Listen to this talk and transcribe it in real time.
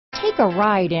Take a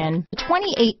ride in the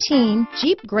 2018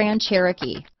 Jeep Grand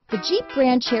Cherokee. The Jeep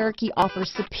Grand Cherokee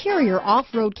offers superior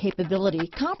off-road capability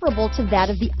comparable to that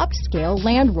of the upscale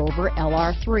Land Rover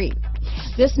LR3.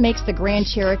 This makes the Grand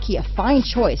Cherokee a fine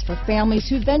choice for families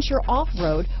who venture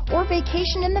off-road or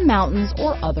vacation in the mountains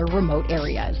or other remote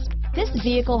areas. This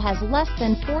vehicle has less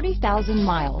than 40,000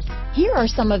 miles. Here are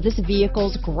some of this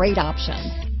vehicle's great options: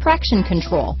 traction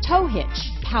control, tow hitch,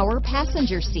 power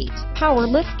passenger seat, power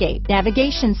liftgate,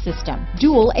 navigation system,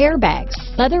 dual airbags,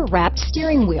 leather-wrapped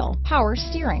steering wheel, power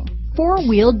steering,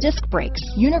 four-wheel disc brakes,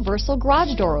 universal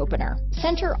garage door opener,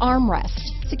 center armrest,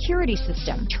 security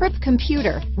system, trip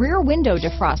computer, rear window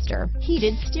defroster,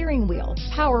 heated steering wheel,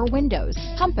 power windows,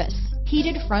 compass,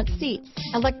 heated front seats,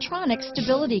 electronic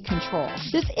stability control.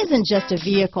 This isn't just a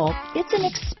vehicle, it's an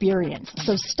experience.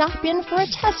 So stop in for a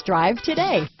test drive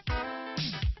today.